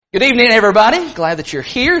Good evening, everybody. Glad that you're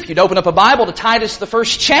here. If you'd open up a Bible to Titus, the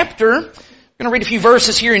first chapter. I'm going to read a few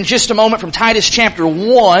verses here in just a moment from Titus chapter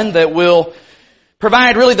 1 that will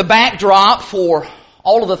provide really the backdrop for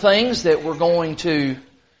all of the things that we're going to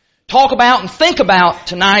talk about and think about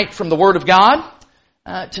tonight from the Word of God.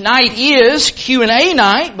 Tonight is Q&A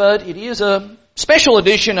night, but it is a special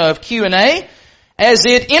edition of Q&A as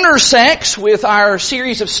it intersects with our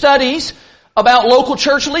series of studies about local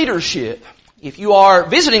church leadership. If you are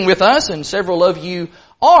visiting with us, and several of you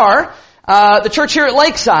are, the church here at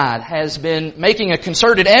Lakeside has been making a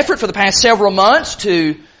concerted effort for the past several months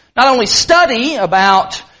to not only study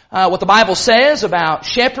about what the Bible says about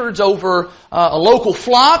shepherds over a local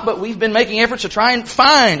flock, but we've been making efforts to try and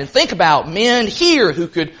find and think about men here who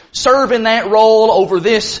could serve in that role over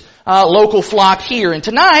this local flock here. And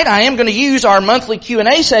tonight I am going to use our monthly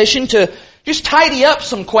Q&A session to just tidy up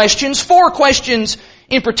some questions, 4 questions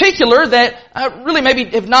in particular that really maybe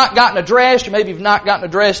have not gotten addressed, or maybe have not gotten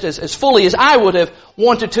addressed as fully as I would have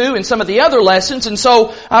wanted to in some of the other lessons. And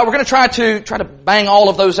so we're going to try to bang all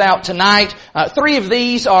of those out tonight. 3 of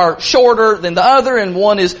these are shorter than the other, and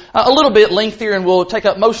 1 is a little bit lengthier and will take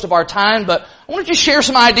up most of our time. But I want to just share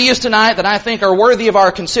some ideas tonight that I think are worthy of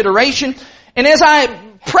our consideration. And as I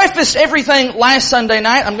prefaced everything last Sunday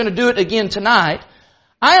night, I'm going to do it again tonight.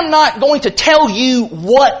 I am not going to tell you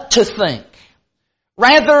what to think.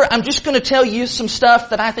 Rather, I'm just going to tell you some stuff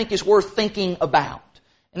that I think is worth thinking about.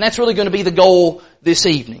 And that's really going to be the goal this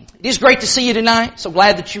evening. It is great to see you tonight. So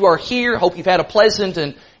glad that you are here. Hope you've had a pleasant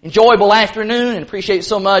and enjoyable afternoon, and appreciate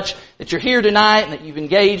so much that you're here tonight and that you've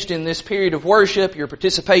engaged in this period of worship, your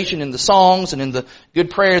participation in the songs and in the good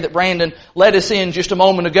prayer that Brandon led us in just a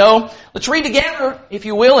moment ago. Let's read together, if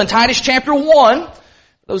you will, in Titus chapter 1.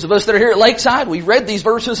 Those of us that are here at Lakeside, we've read these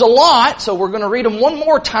verses a lot, so we're going to read them one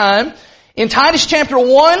more time. In Titus chapter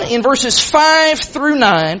 1, in verses 5 through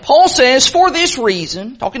 9, Paul says, "For this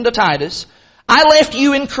reason," talking to Titus, "I left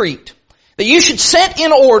you in Crete, that you should set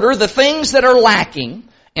in order the things that are lacking,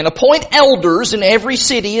 and appoint elders in every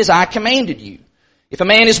city as I commanded you. If a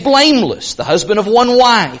man is blameless, the husband of one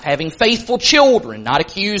wife, having faithful children, not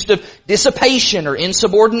accused of dissipation or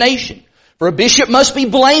insubordination. For a bishop must be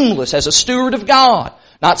blameless as a steward of God,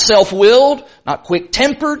 not self-willed, not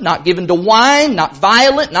quick-tempered, not given to wine, not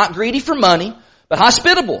violent, not greedy for money, but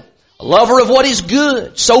hospitable, a lover of what is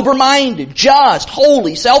good, sober-minded, just,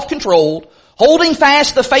 holy, self-controlled, holding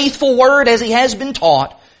fast the faithful word as he has been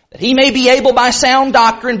taught, that he may be able by sound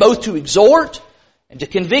doctrine both to exhort and to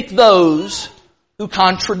convict those who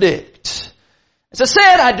contradict." As I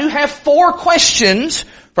said, I do have 4 questions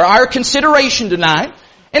for our consideration tonight.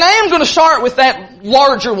 And I am going to start with that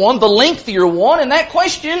larger one, the lengthier one, and that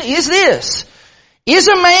question is this: is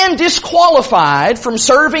a man disqualified from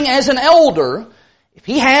serving as an elder if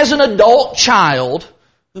he has an adult child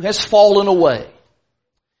who has fallen away?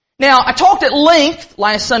 Now, I talked at length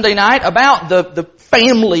last Sunday night about the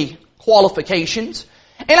family qualifications,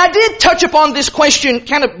 and I did touch upon this question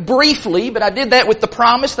kind of briefly, but I did that with the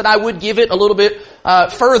promise that I would give it a little bit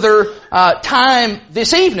further time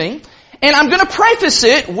this evening. And I'm going to preface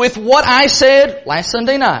it with what I said last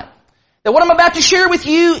Sunday night. That what I'm about to share with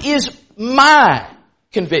you is my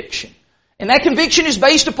conviction. And that conviction is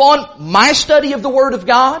based upon my study of the Word of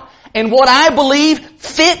God and what I believe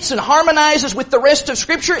fits and harmonizes with the rest of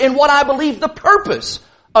Scripture and what I believe the purpose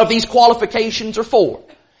of these qualifications are for.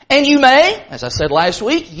 And you may, as I said last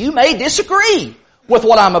week, you may disagree with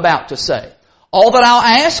what I'm about to say. All that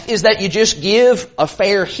I'll ask is that you just give a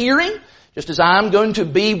fair hearing, just as I'm going to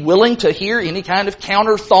be willing to hear any kind of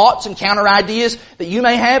counter thoughts and counter ideas that you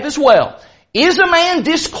may have as well. Is a man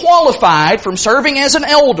disqualified from serving as an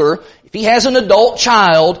elder if he has an adult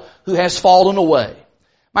child who has fallen away?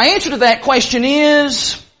 My answer to that question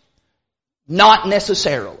is not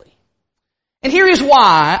necessarily. And here is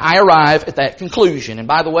why I arrive at that conclusion. And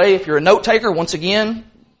by the way, if you're a note taker, once again,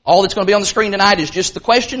 all that's going to be on the screen tonight is just the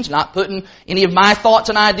questions, not putting any of my thoughts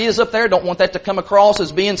and ideas up there. Don't want that to come across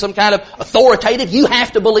as being some kind of authoritative, you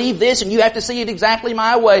have to believe this and you have to see it exactly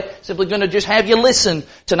my way. Simply going to just have you listen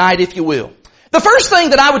tonight, if you will. The first thing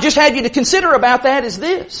that I would just have you to consider about that is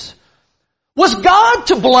this: was God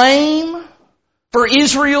to blame for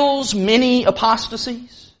Israel's many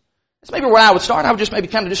apostasies? That's maybe where I would start. I would just maybe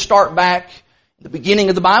kind of just start back at the beginning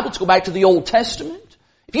of the Bible. Let's go back to the Old Testament.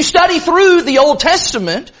 If you study through the Old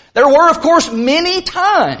Testament, there were, of course, many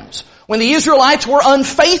times when the Israelites were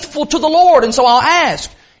unfaithful to the Lord. And so I'll ask,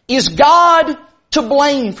 is God to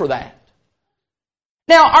blame for that?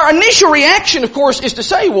 Now, our initial reaction, of course, is to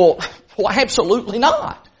say, well, absolutely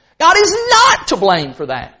not. God is not to blame for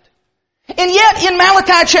that. And yet, in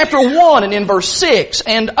Malachi chapter 1 and in verse 6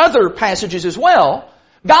 and other passages as well,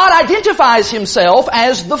 God identifies Himself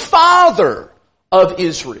as the Father of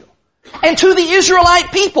Israel. And to the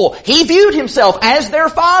Israelite people, He viewed Himself as their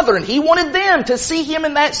Father, and He wanted them to see Him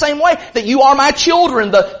in that same way, that you are my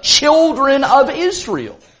children, the children of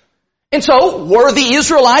Israel. And so, were the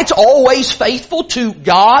Israelites always faithful to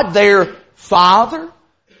God, their Father?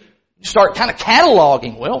 You start kind of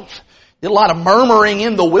cataloging. Well, did a lot of murmuring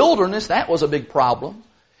in the wilderness. That was a big problem.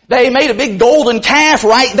 They made a big golden calf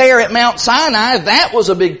right there at Mount Sinai. That was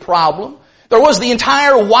a big problem. There was the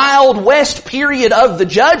entire Wild West period of the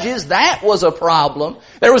Judges. That was a problem.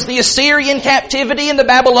 There was the Assyrian captivity and the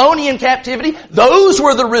Babylonian captivity. Those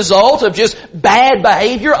were the result of just bad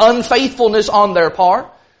behavior, unfaithfulness on their part.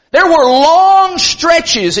 There were long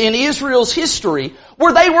stretches in Israel's history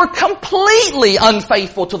where they were completely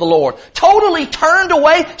unfaithful to the Lord, totally turned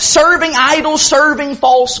away, serving idols, serving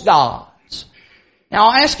false gods. Now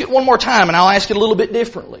I'll ask it one more time, and I'll ask it a little bit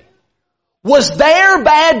differently. Was their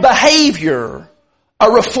bad behavior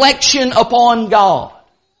a reflection upon God?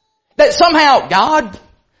 That somehow,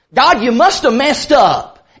 God, you must have messed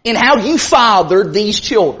up in how you fathered these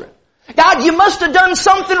children. God, you must have done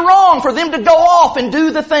something wrong for them to go off and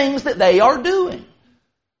do the things that they are doing.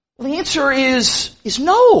 Well, the answer is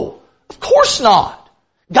no. Of course not.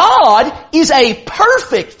 God is a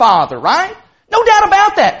perfect Father, right? No doubt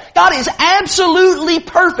about that. God is absolutely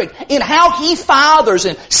perfect in how He fathers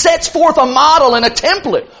and sets forth a model and a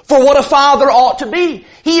template for what a father ought to be.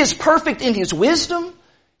 He is perfect in His wisdom.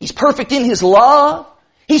 He's perfect in His love.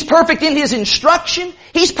 He's perfect in His instruction.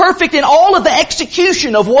 He's perfect in all of the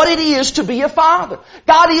execution of what it is to be a father.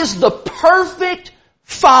 God is the perfect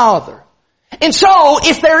Father. And so,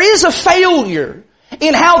 if there is a failure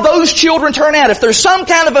in how those children turn out, if there's some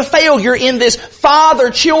kind of a failure in this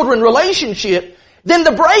father-children relationship, then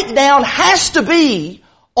the breakdown has to be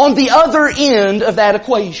on the other end of that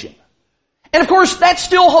equation. And of course, that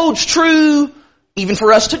still holds true even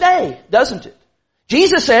for us today, doesn't it?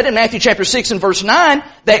 Jesus said in Matthew chapter 6 and verse 9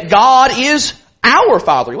 that God is our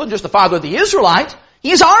Father. He wasn't just the Father of the Israelites.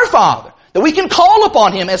 He is our Father. That we can call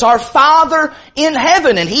upon Him as our Father in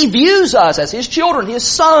heaven, and He views us as His children, His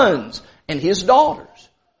sons and His daughters.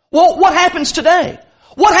 Well, what happens today?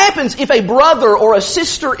 What happens if a brother or a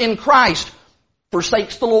sister in Christ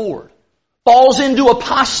forsakes the Lord, falls into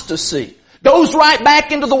apostasy, goes right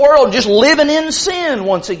back into the world, just living in sin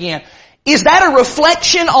once again? Is that a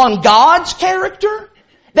reflection on God's character?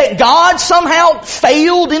 That God somehow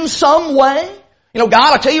failed in some way? You know,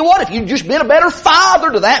 God, I tell you what, if you'd just been a better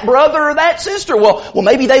father to that brother or that sister, well,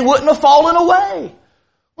 maybe they wouldn't have fallen away.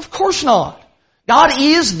 Of course not. God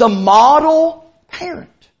is the model parent.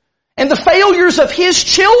 And the failures of His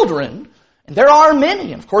children, and there are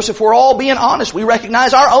many, and of course if we're all being honest, we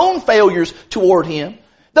recognize our own failures toward Him.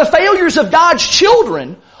 The failures of God's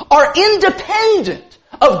children are independent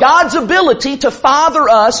of God's ability to father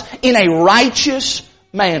us in a righteous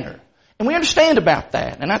manner. And we understand about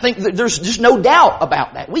that. And I think that there's just no doubt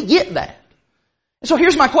about that. We get that. And so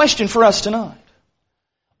here's my question for us tonight.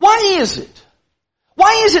 Why is it?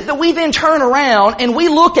 Why is it that we then turn around and we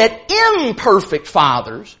look at imperfect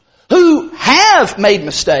fathers who have made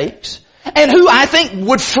mistakes and who I think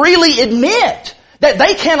would freely admit that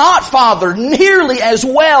they cannot father nearly as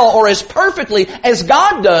well or as perfectly as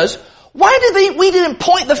God does? Why do we then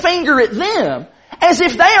point the finger at them as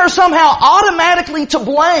if they are somehow automatically to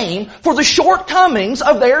blame for the shortcomings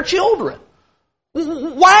of their children?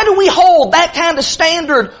 Why do we hold that kind of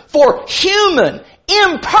standard for human,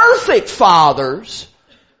 imperfect fathers,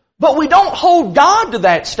 but we don't hold God to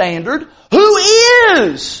that standard, who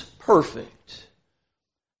is perfect?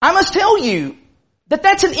 I must tell you that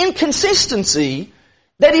that's an inconsistency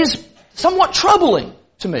that is somewhat troubling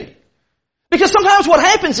to me. Because sometimes what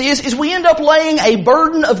happens is we end up laying a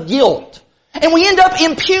burden of guilt. And we end up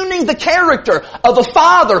impugning the character of a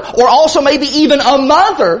father or also maybe even a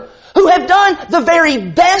mother who have done the very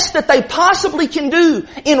best that they possibly can do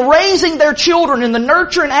in raising their children in the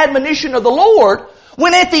nurture and admonition of the Lord,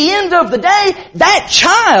 when at the end of the day, that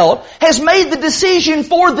child has made the decision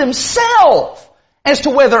for themselves as to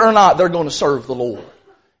whether or not they're going to serve the Lord.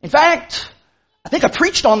 In fact, I think I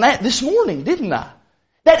preached on that this morning, didn't I?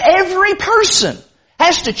 That every person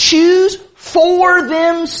has to choose for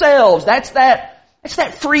themselves. That's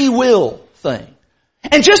that free will thing.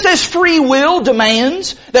 And just as free will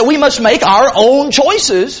demands that we must make our own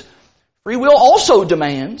choices, free will also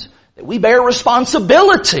demands that we bear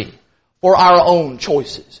responsibility for our own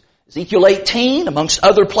choices. Ezekiel 18, amongst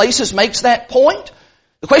other places, makes that point.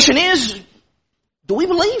 The question is, do we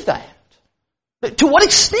believe that? To what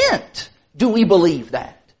extent do we believe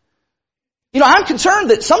that? You know, I'm concerned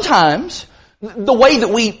that sometimes the way that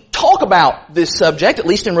we talk about this subject, at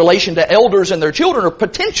least in relation to elders and their children, or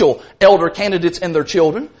potential elder candidates and their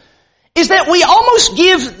children, is that we almost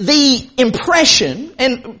give the impression,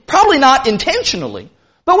 and probably not intentionally,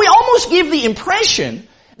 but we almost give the impression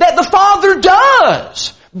that the father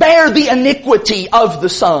does bear the iniquity of the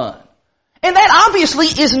son. And that obviously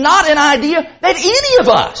is not an idea that any of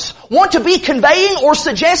us want to be conveying or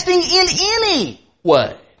suggesting in any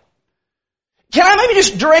way. Can I maybe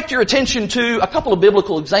just direct your attention to a couple of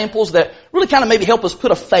biblical examples that really kind of maybe help us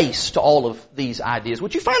put a face to all of these ideas?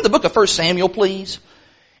 Would you find the book of 1 Samuel, please?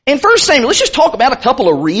 In 1 Samuel, let's just talk about a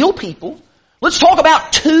couple of real people. Let's talk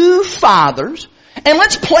about two fathers, and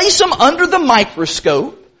let's place them under the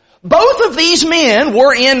microscope. Both of these men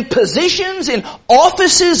were in positions, in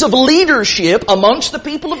offices of leadership amongst the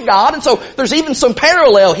people of God, and so there's even some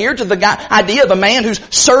parallel here to the idea of a man who's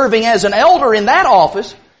serving as an elder in that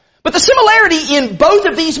office. But the similarity in both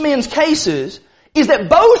of these men's cases is that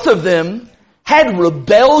both of them had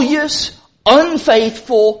rebellious,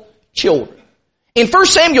 unfaithful children. In 1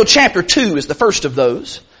 Samuel chapter 2 is the first of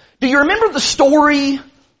those. Do you remember the story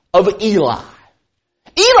of Eli?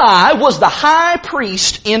 Eli was the high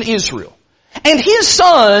priest in Israel, and his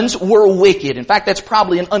sons were wicked. In fact, that's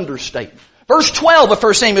probably an understatement. Verse 12 of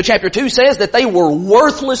 1 Samuel chapter 2 says that they were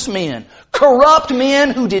worthless men, corrupt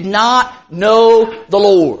men who did not know the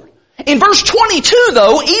Lord. In verse 22,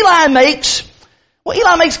 though, Eli makes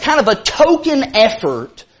kind of a token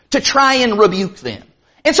effort to try and rebuke them.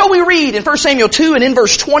 And so we read in 1 Samuel 2 and in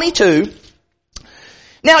verse 22,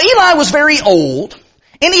 "Now Eli was very old,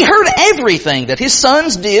 and he heard everything that his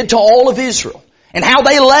sons did to all of Israel, and how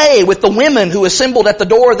they lay with the women who assembled at the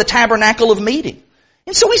door of the tabernacle of meeting.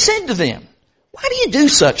 And so he said to them, 'Why do you do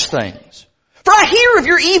such things? For I hear of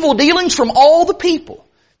your evil dealings from all the people.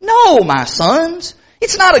 No, my sons,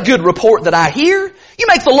 it's not a good report that I hear. You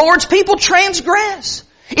make the Lord's people transgress.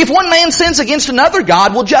 If one man sins against another,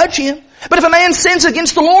 God will judge him. But if a man sins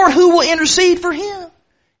against the Lord, who will intercede for him?'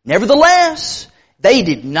 Nevertheless, they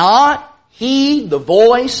did not heed the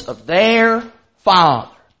voice of their father."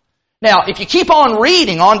 Now, if you keep on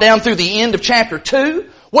reading on down through the end of chapter 2,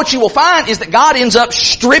 what you will find is that God ends up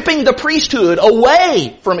stripping the priesthood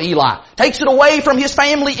away from Eli. Takes it away from his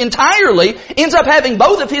family entirely. Ends up having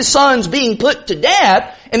both of his sons being put to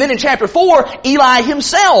death. And then in chapter 4, Eli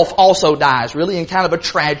himself also dies, really in kind of a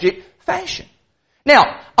tragic fashion. Now,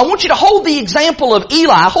 I want you to hold the example of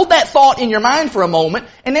Eli, hold that thought in your mind for a moment,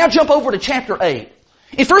 and now jump over to chapter 8.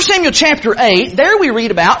 In 1 Samuel chapter 8, there we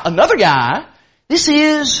read about another guy. This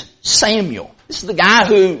is Samuel. This is the guy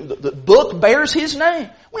who the book bears his name.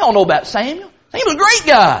 We all know about Samuel. Samuel's a great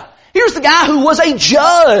guy. Here's the guy who was a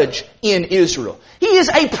judge in Israel. He is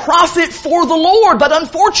a prophet for the Lord, but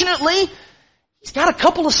unfortunately, he's got a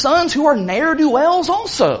couple of sons who are ne'er-do-wells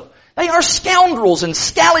also. They are scoundrels and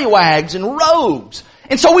scallywags and rogues.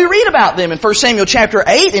 And so we read about them in 1 Samuel chapter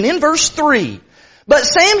 8 and in verse 3. "But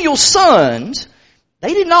Samuel's sons,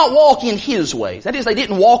 they did not walk in his ways." That is, they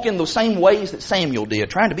didn't walk in the same ways that Samuel did,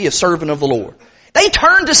 trying to be a servant of the Lord. "They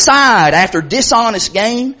turned aside after dishonest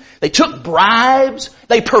gain. They took bribes.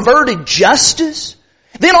 They perverted justice.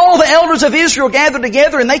 Then all the elders of Israel gathered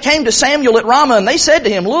together, and they came to Samuel at Ramah, and they said to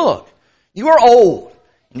him, 'Look, you are old,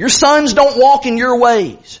 and your sons don't walk in your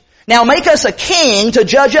ways. Now make us a king to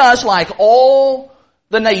judge us like all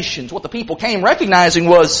the nations.'" What the people came recognizing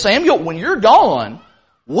was, Samuel, when you're gone,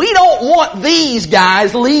 we don't want these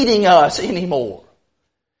guys leading us anymore.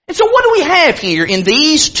 And so what do we have here in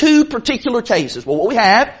these two particular cases? Well, what we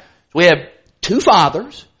have two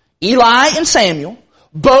fathers, Eli and Samuel,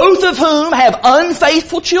 both of whom have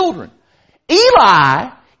unfaithful children. Eli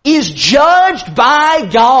is judged by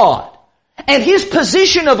God, and his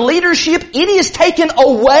position of leadership, it is taken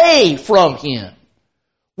away from him.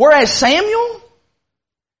 Whereas Samuel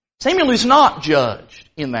is not judged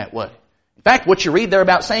in that way. In fact, what you read there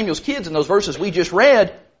about Samuel's kids in those verses we just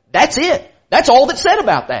read, that's it. That's all that's said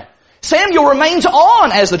about that. Samuel remains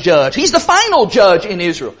on as the judge. He's the final judge in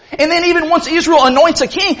Israel. And then even once Israel anoints a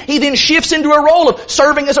king, he then shifts into a role of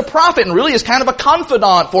serving as a prophet and really is kind of a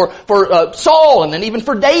confidant for Saul and then even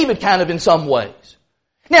for David kind of in some ways.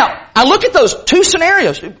 Now, I look at those two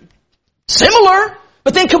scenarios. Similar,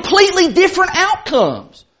 but then completely different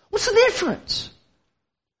outcomes. What's the difference?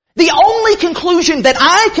 The only conclusion that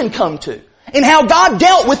I can come to in how God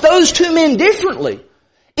dealt with those two men differently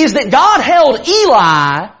is that God held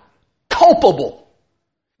Eli culpable.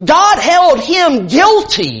 God held him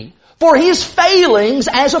guilty for his failings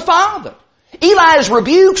as a father. Eli's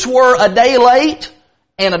rebukes were a day late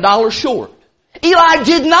and $1 short. Eli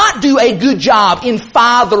did not do a good job in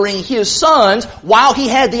fathering his sons while he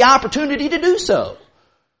had the opportunity to do so.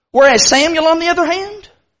 Whereas Samuel, on the other hand,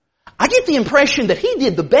 I get the impression that he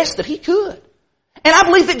did the best that he could. And I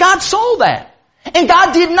believe that God saw that. And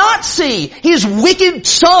God did not see his wicked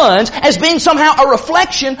sons as being somehow a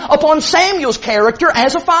reflection upon Samuel's character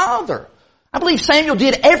as a father. I believe Samuel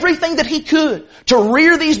did everything that he could to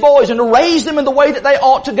rear these boys and to raise them in the way that they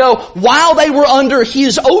ought to go while they were under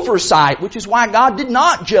his oversight, which is why God did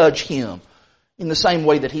not judge him in the same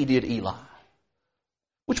way that he did Eli.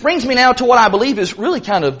 Which brings me now to what I believe is really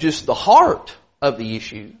kind of just the heart of the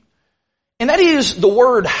issue. And that is the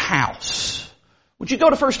word house. Would you go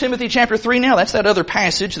to 1 Timothy chapter 3 now? That's that other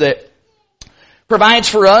passage that provides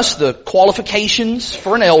for us the qualifications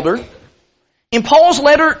for an elder. In Paul's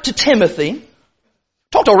letter to Timothy,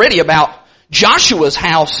 talked already about Joshua's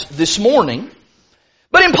house this morning,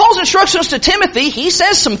 but in Paul's instructions to Timothy, he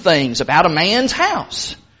says some things about a man's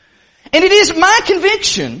house. And it is my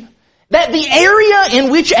conviction that the area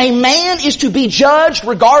in which a man is to be judged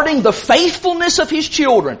regarding the faithfulness of his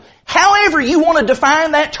children, however you want to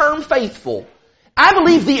define that term faithful, I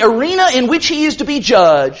believe the arena in which he is to be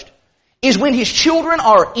judged is when his children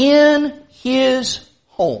are in his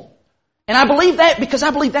home. And I believe that because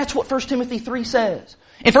I believe that's what 1 Timothy 3 says.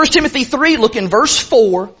 In 1 Timothy 3, look in verse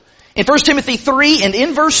 4. In 1 Timothy 3 and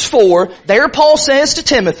in verse 4, there Paul says to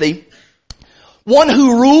Timothy, one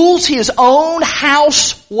who rules his own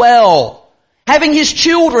house well, having his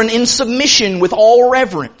children in submission with all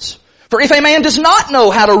reverence. For if a man does not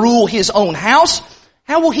know how to rule his own house,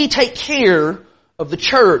 how will he take care of the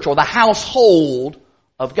church or the household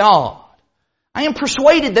of God? I am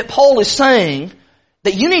persuaded that Paul is saying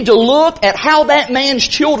that you need to look at how that man's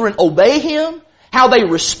children obey him, how they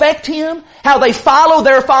respect him, how they follow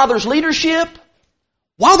their father's leadership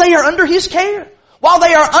while they are under his care, while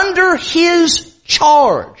they are under his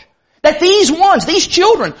charge. That these ones, these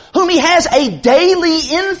children whom he has a daily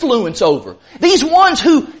influence over, these ones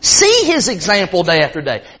who see his example day after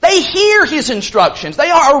day, they hear his instructions, they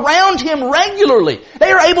are around him regularly,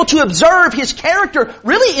 they are able to observe his character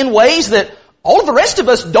really in ways that all of the rest of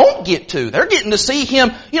us don't get to. They're getting to see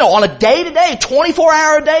him, on a day-to-day,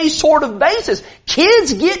 24-hour-a-day sort of basis.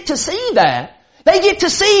 Kids get to see that. They get to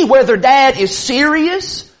see whether dad is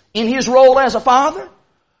serious in his role as a father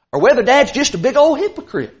or whether dad's just a big old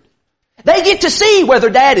hypocrite. They get to see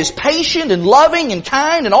whether dad is patient and loving and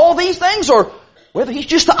kind and all these things or whether he's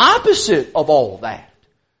just the opposite of all that.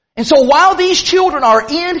 And so while these children are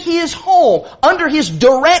in his home, under his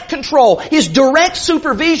direct control, his direct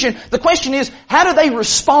supervision, the question is, how do they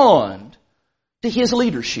respond to his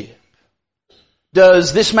leadership?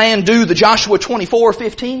 Does this man do the Joshua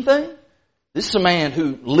 24:15 thing? This is a man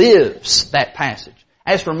who lives that passage.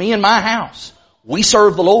 As for me and my house, we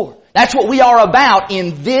serve the Lord. That's what we are about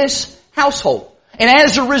in this household. And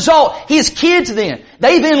as a result, his kids they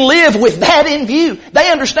then live with that in view.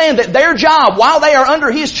 They understand that their job, while they are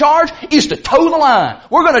under his charge, is to toe the line.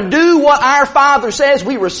 We're going to do what our Father says.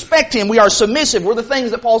 We respect him. We are submissive. We're the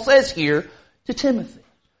things that Paul says here to Timothy.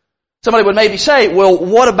 Somebody would maybe say, well,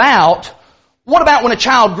 what about when a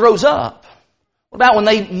child grows up? What about when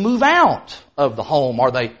they move out of the home?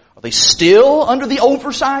 Are they still under the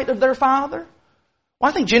oversight of their father? Well,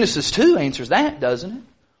 I think Genesis 2 answers that, doesn't it?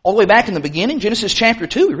 All the way back in the beginning, Genesis chapter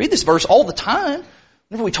 2, we read this verse all the time.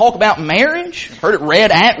 Whenever we talk about marriage, heard it read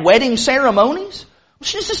at wedding ceremonies.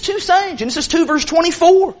 What's Genesis 2 saying? Genesis 2 verse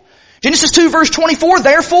 24. Genesis 2 verse 24,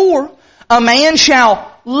 therefore, a man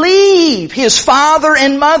shall leave his father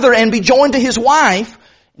and mother and be joined to his wife.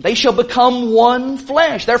 They shall become one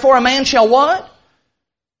flesh. Therefore, a man shall what?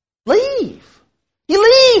 Leave. He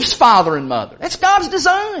leaves father and mother. That's God's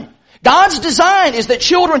design. God's design is that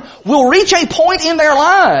children will reach a point in their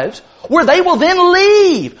lives where they will then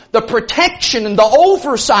leave the protection and the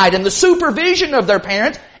oversight and the supervision of their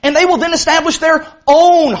parents, and they will then establish their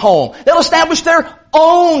own home. They'll establish their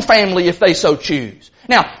own family if they so choose.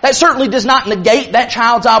 Now, that certainly does not negate that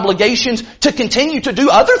child's obligations to continue to do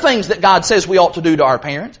other things that God says we ought to do to our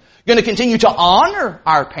parents. Going to continue to honor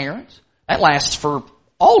our parents. That lasts for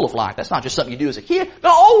all of life. That's not just something you do as a kid. Going to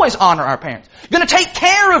always honor our parents. Going to take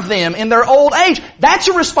care of them in their old age. That's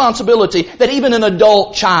a responsibility that even an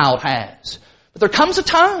adult child has. But there comes a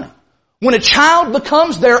time when a child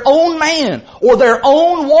becomes their own man or their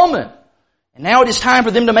own woman. And now it is time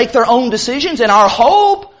for them to make their own decisions. And our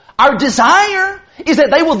hope, our desire, is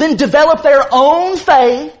that they will then develop their own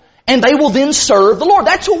faith and they will then serve the Lord.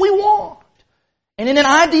 That's what we want. And in an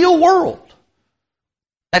ideal world,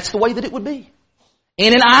 that's the way that it would be.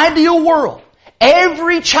 In an ideal world,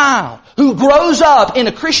 every child who grows up in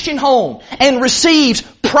a Christian home and receives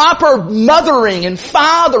proper mothering and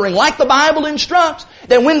fathering like the Bible instructs,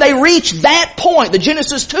 that when they reach that point, the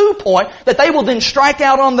Genesis 2 point, that they will then strike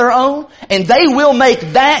out on their own and they will make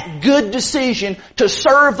that good decision to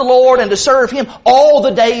serve the Lord and to serve Him all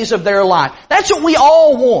the days of their life. That's what we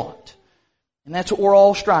all want. And that's what we're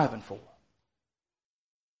all striving for.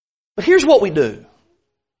 But here's what we do.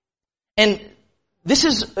 And this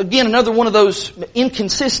is, again, another one of those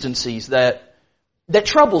inconsistencies that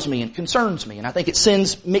troubles me and concerns me. And I think it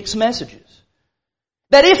sends mixed messages.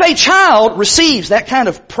 That if a child receives that kind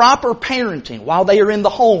of proper parenting while they are in the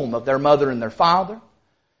home of their mother and their father,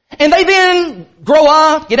 and they then grow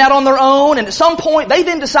up, get out on their own, and at some point they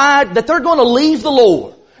then decide that they're going to leave the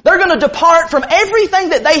Lord. They're going to depart from everything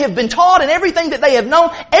that they have been taught and everything that they have known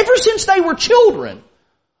ever since they were children.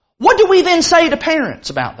 What do we then say to parents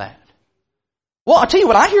about that? Well, I'll tell you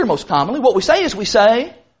what I hear most commonly. What we say is we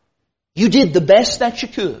say, you did the best that you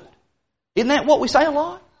could. Isn't that what we say a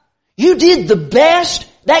lot? You did the best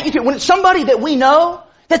that you could. When it's somebody that we know,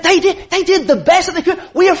 that they did the best that they could,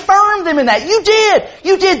 we affirm them in that.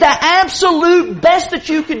 You did the absolute best that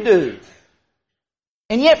you could do.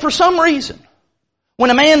 And yet for some reason, when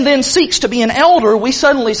a man then seeks to be an elder, we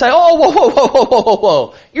suddenly say, oh,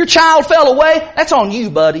 whoa. Your child fell away. That's on you,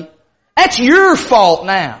 buddy. That's your fault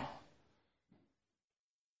now.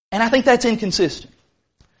 And I think that's inconsistent.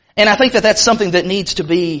 And I think that that's something that needs to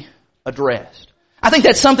be addressed. I think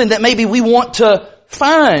that's something that maybe we want to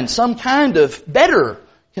find some kind of better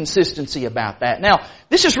consistency about that. Now,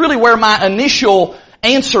 this is really where my initial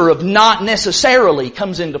answer of not necessarily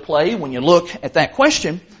comes into play when you look at that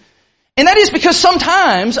question. And that is because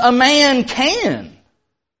sometimes a man can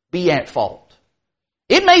be at fault.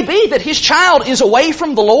 It may be that his child is away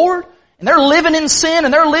from the Lord and they're living in sin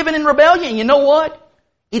and they're living in rebellion. And you know what?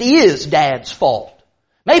 It is Dad's fault.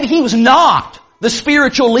 Maybe he was not the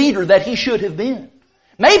spiritual leader that he should have been.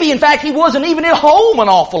 Maybe, in fact, he wasn't even at home an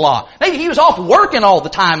awful lot. Maybe he was off working all the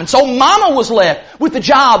time, and so Mama was left with the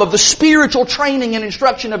job of the spiritual training and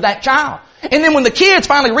instruction of that child. And then when the kids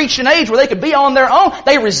finally reached an age where they could be on their own,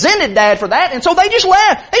 they resented Dad for that, and so they just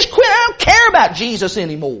left. They just quit. I don't care about Jesus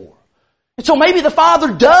anymore. And so maybe the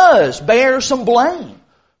father does bear some blame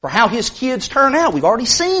for how his kids turn out. We've already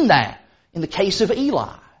seen that in the case of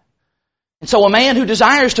Eli. And so a man who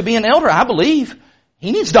desires to be an elder, I believe,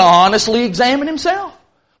 he needs to honestly examine himself.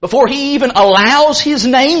 Before he even allows his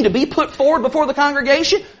name to be put forward before the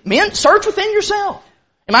congregation, men, search within yourself.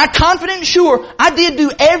 Am I confident and sure I did do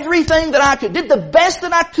everything that I could, did the best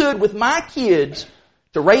that I could with my kids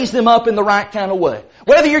to raise them up in the right kind of way?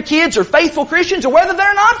 Whether your kids are faithful Christians or whether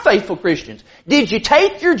they're not faithful Christians, did you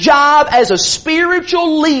take your job as a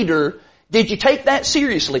spiritual leader? Did you take that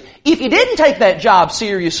seriously? If you didn't take that job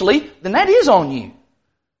seriously, then that is on you.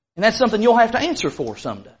 And that's something you'll have to answer for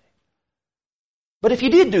someday. But if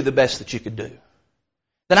you did do the best that you could do,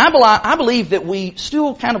 then I believe that we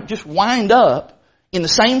still kind of just wind up in the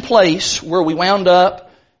same place where we wound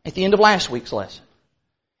up at the end of last week's lesson.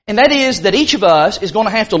 And that is that each of us is going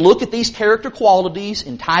to have to look at these character qualities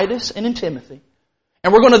in Titus and in Timothy.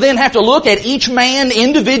 And we're going to then have to look at each man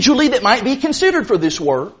individually that might be considered for this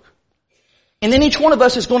work. And then each one of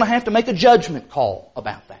us is going to have to make a judgment call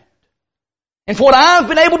about that. And for what I've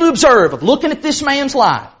been able to observe of looking at this man's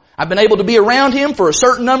life, I've been able to be around him for a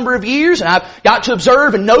certain number of years, and I've got to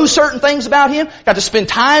observe and know certain things about him, got to spend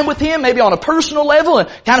time with him, maybe on a personal level, and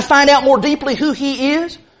kind of find out more deeply who he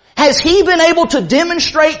is. Has he been able to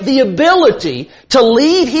demonstrate the ability to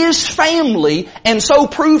lead his family and so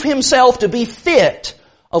prove himself to be fit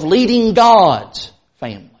of leading God's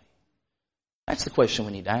family? That's the question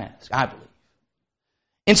we need to ask, I believe.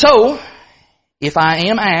 And so, if I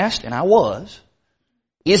am asked, and I was,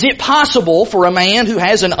 is it possible for a man who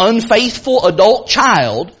has an unfaithful adult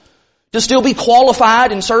child to still be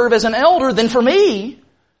qualified and serve as an elder? Then for me,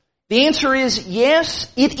 the answer is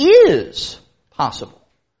yes, it is possible.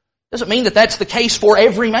 Doesn't mean that that's the case for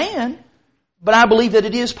every man, but I believe that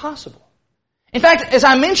it is possible. In fact, as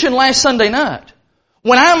I mentioned last Sunday night,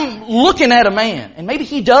 when I'm looking at a man, and maybe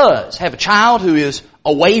he does have a child who is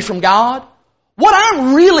away from God, what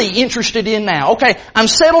I'm really interested in now, okay, I'm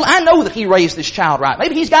settled, I know that he raised this child right.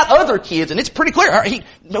 Maybe he's got other kids and it's pretty clear. He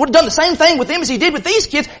would have done the same thing with them as he did with these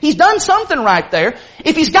kids. He's done something right there.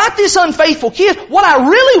 If he's got this unfaithful kid, what I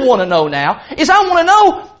really want to know now is I want to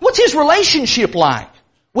know what's his relationship like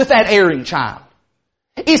with that erring child.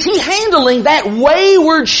 Is he handling that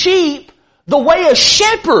wayward sheep the way a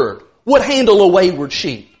shepherd would handle a wayward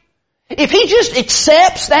sheep? If he just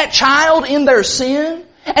accepts that child in their sin,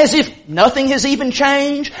 as if nothing has even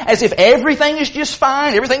changed, as if everything is just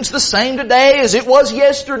fine, everything's the same today as it was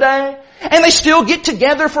yesterday, And they still get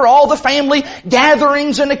together for all the family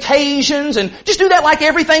gatherings and occasions and just do that like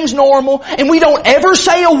everything's normal. And we don't ever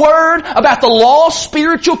say a word about the lost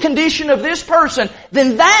spiritual condition of this person.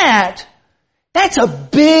 Then that's a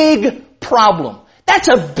big problem. That's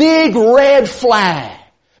a big red flag.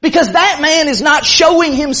 Because that man is not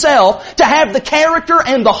showing himself to have the character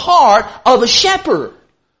and the heart of a shepherd.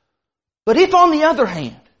 But if, on the other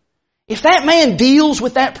hand, if that man deals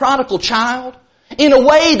with that prodigal child in a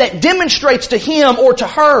way that demonstrates to him or to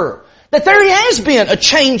her that there has been a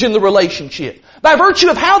change in the relationship by virtue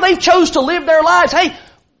of how they chose to live their lives, hey,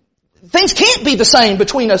 things can't be the same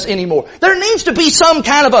between us anymore. There needs to be some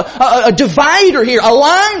kind of a divider here, a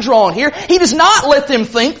line drawn here. He does not let them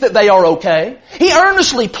think that they are okay. He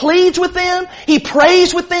earnestly pleads with them. He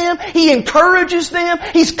prays with them. He encourages them.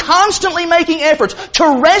 He's constantly making efforts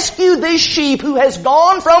to rescue this sheep who has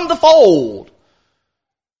gone from the fold.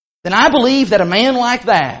 Then I believe that a man like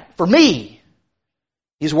that, for me,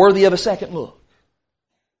 is worthy of a second look.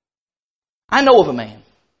 I know of a man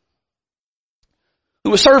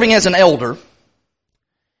who was serving as an elder,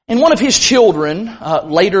 and one of his children,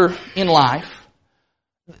 later in life,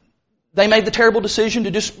 they made the terrible decision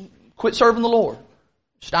to just quit serving the Lord,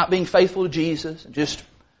 stop being faithful to Jesus, and just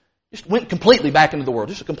went completely back into the world,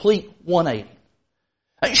 just a complete 180.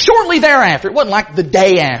 Shortly thereafter, it wasn't like the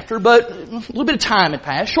day after, but a little bit of time had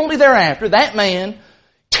passed. Shortly thereafter, that man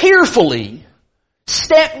tearfully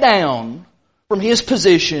stepped down from his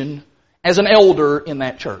position as an elder in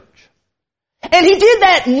that church. And he did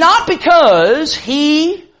that not because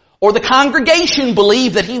he or the congregation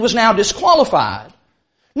believed that he was now disqualified.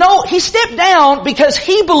 No, he stepped down because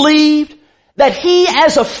he believed that he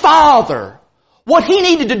as a father, what he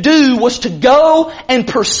needed to do was to go and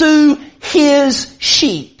pursue his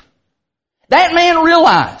sheep. That man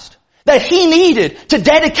realized that he needed to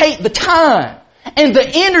dedicate the time and the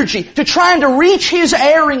energy to trying to reach his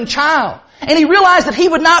erring child. And he realized that he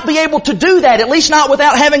would not be able to do that, at least not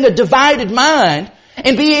without having a divided mind,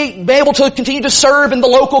 and be able to continue to serve in the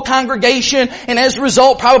local congregation, and as a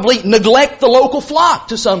result probably neglect the local flock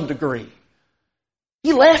to some degree.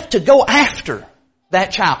 He left to go after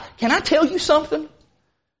that child. Can I tell you something?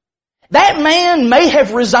 That man may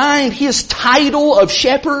have resigned his title of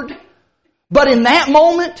shepherd, but in that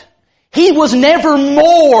moment, he was never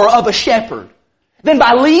more of a shepherd than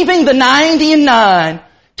by leaving the 99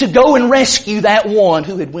 to go and rescue that one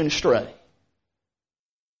who had went astray.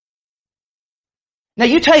 Now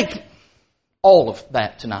you take all of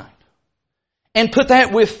that tonight and put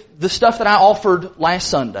that with the stuff that I offered last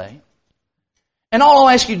Sunday, and all I'll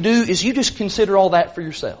ask you to do is you just consider all that for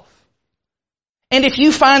yourself. And if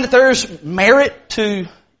you find that there's merit to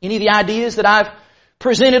any of the ideas that I've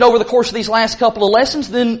presented over the course of these last couple of lessons,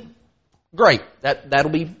 then great. That'll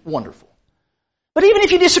be wonderful. But even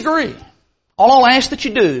if you disagree, all I'll ask that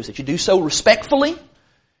you do is that you do so respectfully and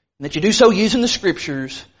that you do so using the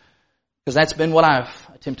Scriptures, because that's been what I've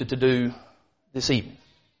attempted to do this evening.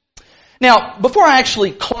 Now, before I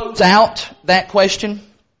actually close out that question,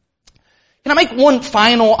 can I make one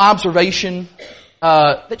final observation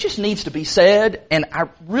that just needs to be said, and I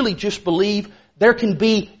really just believe there can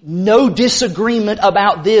be no disagreement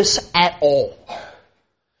about this at all.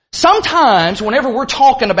 Sometimes, whenever we're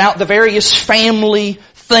talking about the various family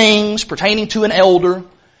things pertaining to an elder,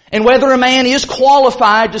 and whether a man is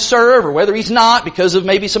qualified to serve or whether he's not because of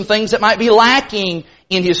maybe some things that might be lacking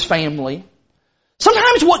in his family,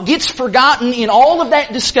 sometimes what gets forgotten in all of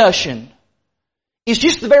that discussion is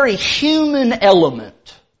just the very human element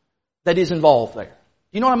that is involved there.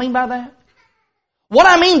 You know what I mean by that? What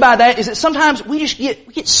I mean by that is that sometimes we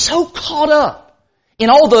get so caught up in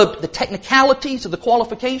all the technicalities of the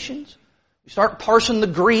qualifications. We start parsing the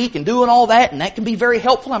Greek and doing all that, and that can be very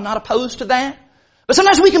helpful. I'm not opposed to that. But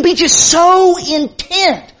sometimes we can be just so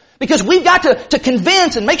intent because we've got to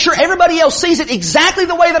convince and make sure everybody else sees it exactly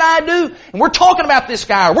the way that I do. And we're talking about this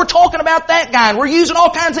guy, or we're talking about that guy, and we're using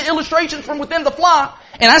all kinds of illustrations from within the flock.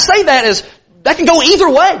 And I say that as that can go either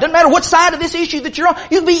way. It doesn't matter what side of this issue that you're on.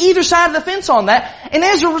 You can be either side of the fence on that. And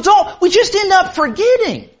as a result, we just end up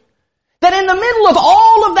forgetting that in the middle of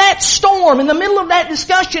all of that storm, in the middle of that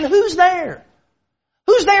discussion, who's there?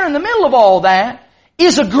 Who's there in the middle of all that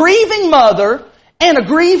is a grieving mother and a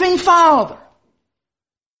grieving father.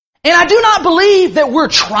 And I do not believe that we're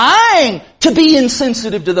trying to be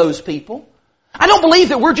insensitive to those people. I don't believe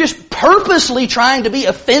that we're just purposely trying to be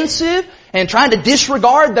offensive and trying to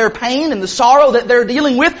disregard their pain and the sorrow that they're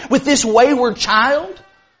dealing with this wayward child.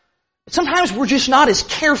 Sometimes we're just not as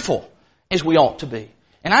careful as we ought to be.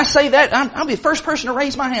 And I say that, I'll be the first person to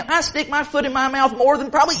raise my hand. I stick my foot in my mouth more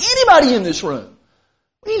than probably anybody in this room.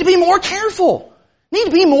 We need to be more careful need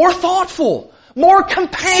to be more thoughtful, more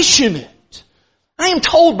compassionate. I am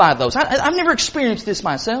told by those, I've never experienced this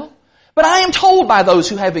myself, but I am told by those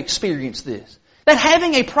who have experienced this, that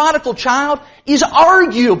having a prodigal child is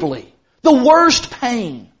arguably the worst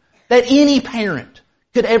pain that any parent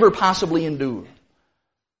could ever possibly endure.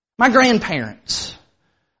 My grandparents,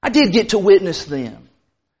 I did get to witness them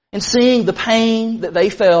and seeing the pain that they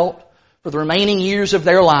felt for the remaining years of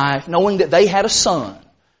their life, knowing that they had a son,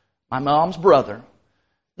 my mom's brother,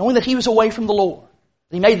 knowing that he was away from the Lord.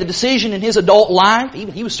 He made the decision in his adult life,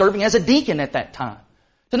 even he was serving as a deacon at that time,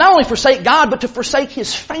 to not only forsake God, but to forsake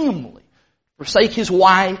his family, forsake his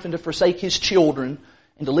wife, and to forsake his children,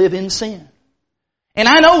 and to live in sin. And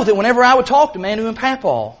I know that whenever I would talk to Manu and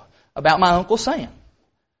Papaw about my Uncle Sam,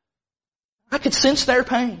 I could sense their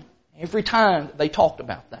pain every time that they talked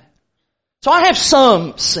about that. So I have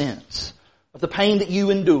some sense of the pain that you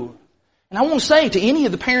endure. And I want to say to any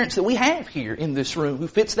of the parents that we have here in this room who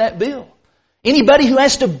fits that bill, anybody who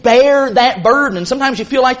has to bear that burden, and sometimes you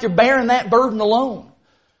feel like you're bearing that burden alone,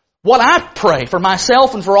 what I pray for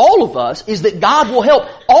myself and for all of us is that God will help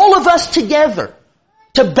all of us together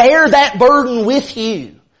to bear that burden with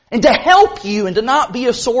you and to help you and to not be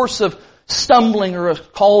a source of stumbling or a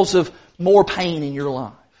cause of more pain in your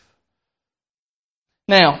life.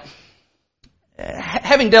 Now,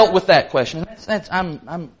 having dealt with that question,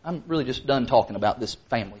 I'm really just done talking about this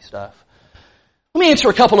family stuff. Let me answer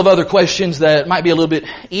a couple of other questions that might be a little bit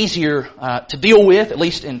easier to deal with, at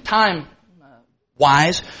least in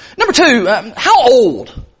time-wise. Number two, how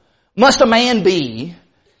old must a man be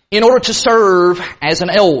in order to serve as an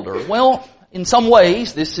elder? Well, in some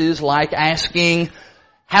ways, this is like asking,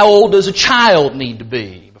 how old does a child need to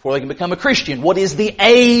be before they can become a Christian? What is the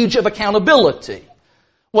age of accountability?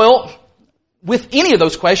 Well, with any of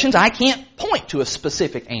those questions, I can't point to a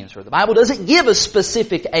specific answer. The Bible doesn't give a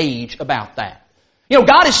specific age about that. You know,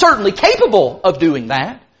 God is certainly capable of doing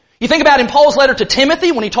that. You think about in Paul's letter to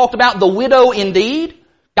Timothy when he talked about the widow indeed.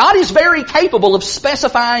 God is very capable of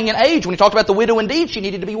specifying an age. When he talked about the widow indeed, she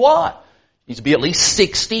needed to be what? She needs to be at least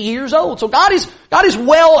 60 years old. So God is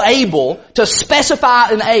well able to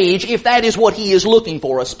specify an age if that is what He is looking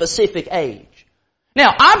for, a specific age.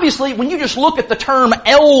 Now, obviously, when you just look at the term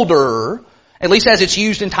elder, at least as it's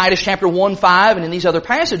used in Titus chapter 1:5 and in these other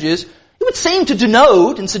passages, it would seem to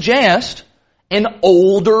denote and suggest an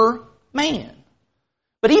older man.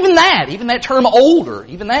 But even that term older,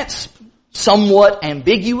 even that's somewhat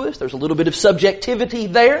ambiguous. There's a little bit of subjectivity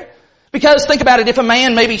there. Because think about it, if a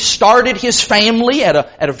man maybe started his family at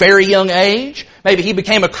a very young age, maybe he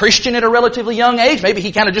became a Christian at a relatively young age, maybe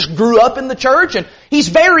he kind of just grew up in the church and he's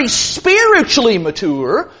very spiritually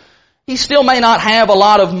mature, he still may not have a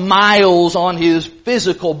lot of miles on his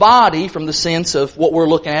physical body from the sense of what we're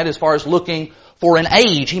looking at as far as looking for an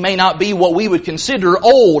age. He may not be what we would consider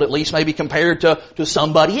old, at least maybe compared to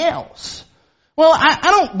somebody else. Well, I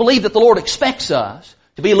don't believe that the Lord expects us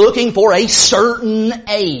to be looking for a certain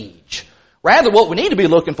age. Rather, what we need to be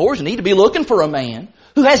looking for is we need to be looking for a man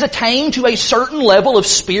who has attained to a certain level of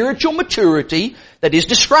spiritual maturity that is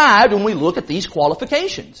described when we look at these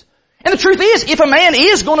qualifications. And the truth is, if a man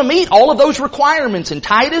is going to meet all of those requirements in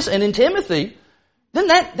Titus and in Timothy, then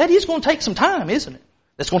that is going to take some time, isn't it?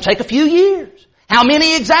 That's going to take a few years. How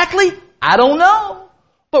many exactly? I don't know.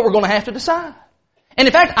 But we're going to have to decide. And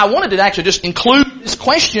in fact, I wanted to actually just include this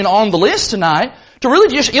question on the list tonight to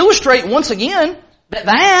really just illustrate once again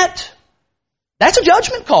that's a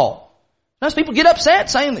judgment call. Sometimes people get upset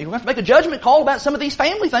saying that you're going to have to make a judgment call about some of these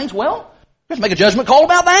family things. Well, you're going to have to make a judgment call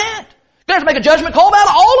about that. You're going to have to make a judgment call about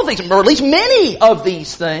all of these, or at least many of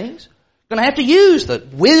these things. You're going to have to use the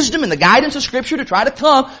wisdom and the guidance of Scripture to try to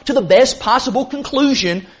come to the best possible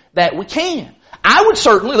conclusion that we can. I would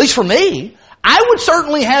certainly, at least for me, I would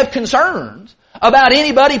certainly have concerns about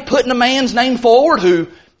anybody putting a man's name forward who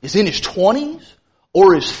is in his 20s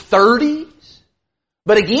or his 30s.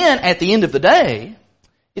 But again, at the end of the day,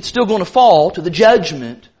 it's still going to fall to the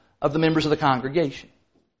judgment of the members of the congregation.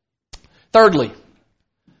 Thirdly,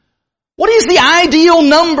 what is the ideal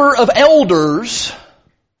number of elders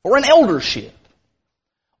for an eldership?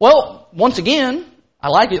 Well, once again, I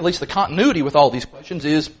like it, at least the continuity with all these questions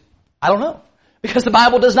is, I don't know. Because the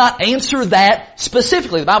Bible does not answer that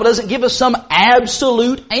specifically. The Bible doesn't give us some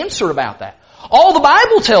absolute answer about that. All the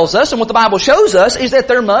Bible tells us and what the Bible shows us is that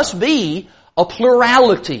there must be a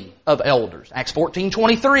plurality of elders. Acts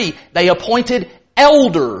 14:23, they appointed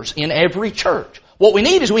elders in every church. What we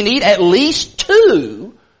need is we need at least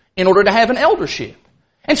 2 in order to have an eldership.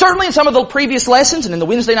 And certainly in some of the previous lessons and in the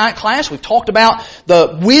Wednesday night class, we've talked about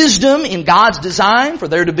the wisdom in God's design for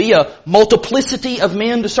there to be a multiplicity of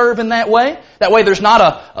men to serve in that way. That way there's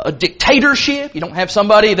not a dictatorship. You don't have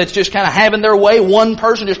somebody that's just kind of having their way, one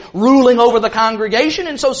person just ruling over the congregation.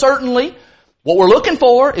 And so certainly what we're looking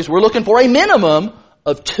for a minimum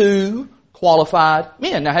of 2 qualified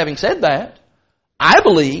men. Now having said that, I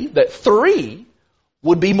believe that 3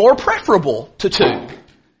 would be more preferable to 2.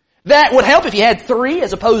 That would help if you had 3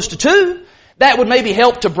 as opposed to 2. That would maybe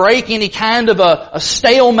help to break any kind of a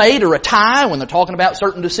stalemate or a tie when they're talking about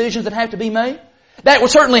certain decisions that have to be made. That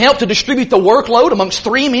would certainly help to distribute the workload amongst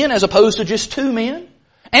 3 men as opposed to just 2 men.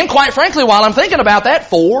 And quite frankly, while I'm thinking about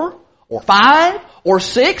that, 4 or 5 or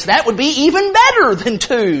 6, that would be even better than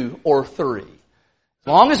 2 or 3. As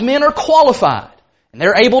long as men are qualified and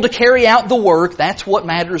they're able to carry out the work, that's what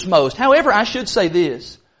matters most. However, I should say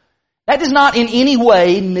this. That does not in any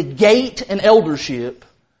way negate an eldership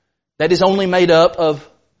that is only made up of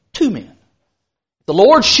 2 men. The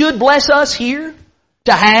Lord should bless us here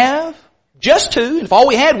to have just 2, and if all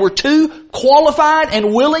we had were 2 qualified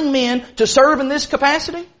and willing men to serve in this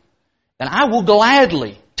capacity, then I will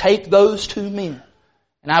gladly take those 2 men.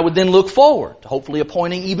 And I would then look forward to hopefully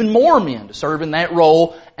appointing even more men to serve in that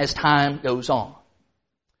role as time goes on.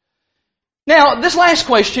 Now, this last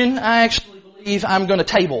question, I actually believe I'm going to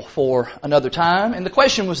table for another time. And the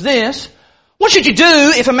question was this: what should you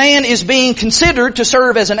do if a man is being considered to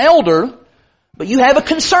serve as an elder, but you have a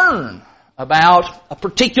concern about a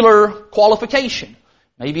particular qualification?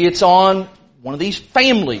 Maybe it's on one of these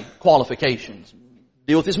family qualifications,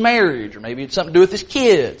 deal with his marriage, or maybe it's something to do with his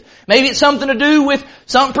kids. Maybe it's something to do with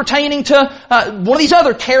something pertaining to one of these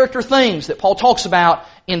other character things that Paul talks about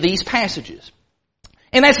in these passages.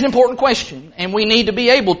 And that's an important question, and we need to be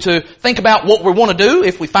able to think about what we want to do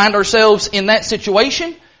if we find ourselves in that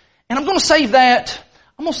situation. And I'm going to save that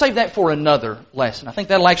for another lesson. I think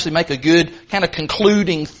that'll actually make a good kind of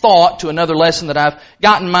concluding thought to another lesson that I've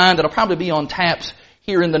got in mind that'll probably be on taps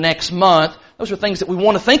here in the next month. Those are things that we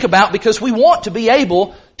want to think about because we want to be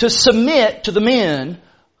able to submit to the men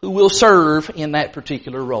who will serve in that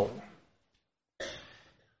particular role.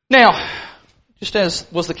 Now, just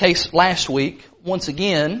as was the case last week, once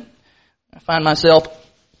again, I find myself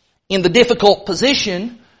in the difficult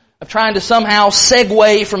position of trying to somehow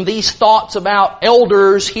segue from these thoughts about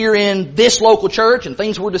elders here in this local church and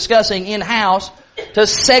things we're discussing in-house to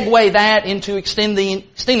segue that into extending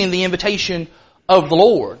the invitation of the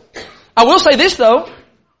Lord. I will say this though,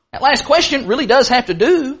 that last question really does have to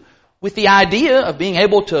do with the idea of being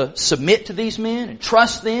able to submit to these men and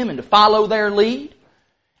trust them and to follow their lead.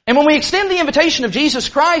 And when we extend the invitation of Jesus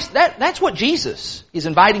Christ, that's what Jesus is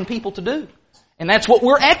inviting people to do. And that's what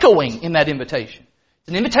we're echoing in that invitation. It's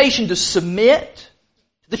an invitation to submit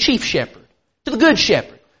to the chief shepherd, to the good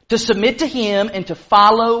shepherd, to submit to Him and to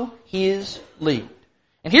follow His lead.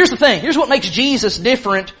 And here's the thing. Here's what makes Jesus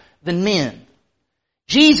different than men.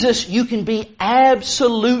 Jesus, you can be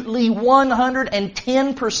absolutely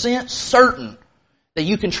 110% certain that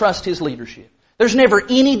you can trust His leadership. There's never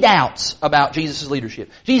any doubts about Jesus' leadership.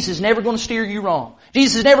 Jesus is never going to steer you wrong.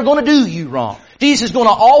 Jesus is never going to do you wrong. Jesus is going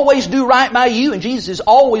to always do right by you, and Jesus is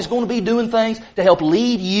always going to be doing things to help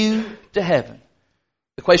lead you to heaven.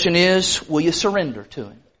 The question is, will you surrender to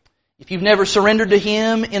Him? If you've never surrendered to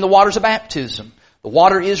Him in the waters of baptism, the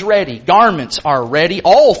water is ready. Garments are ready.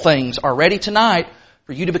 All things are ready tonight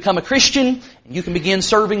for you to become a Christian, and you can begin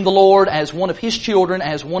serving the Lord as one of His children,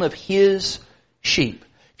 as one of His sheep.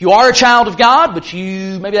 If you are a child of God, but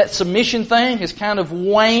maybe that submission thing has kind of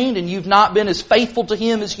waned and you've not been as faithful to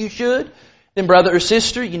Him as you should, then brother or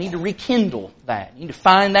sister, you need to rekindle that. You need to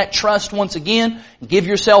find that trust once again and give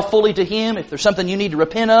yourself fully to Him. If there's something you need to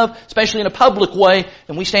repent of, especially in a public way,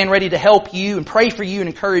 then we stand ready to help you and pray for you and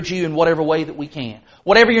encourage you in whatever way that we can.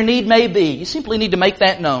 Whatever your need may be, you simply need to make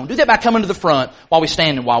that known. Do that by coming to the front while we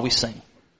stand and while we sing.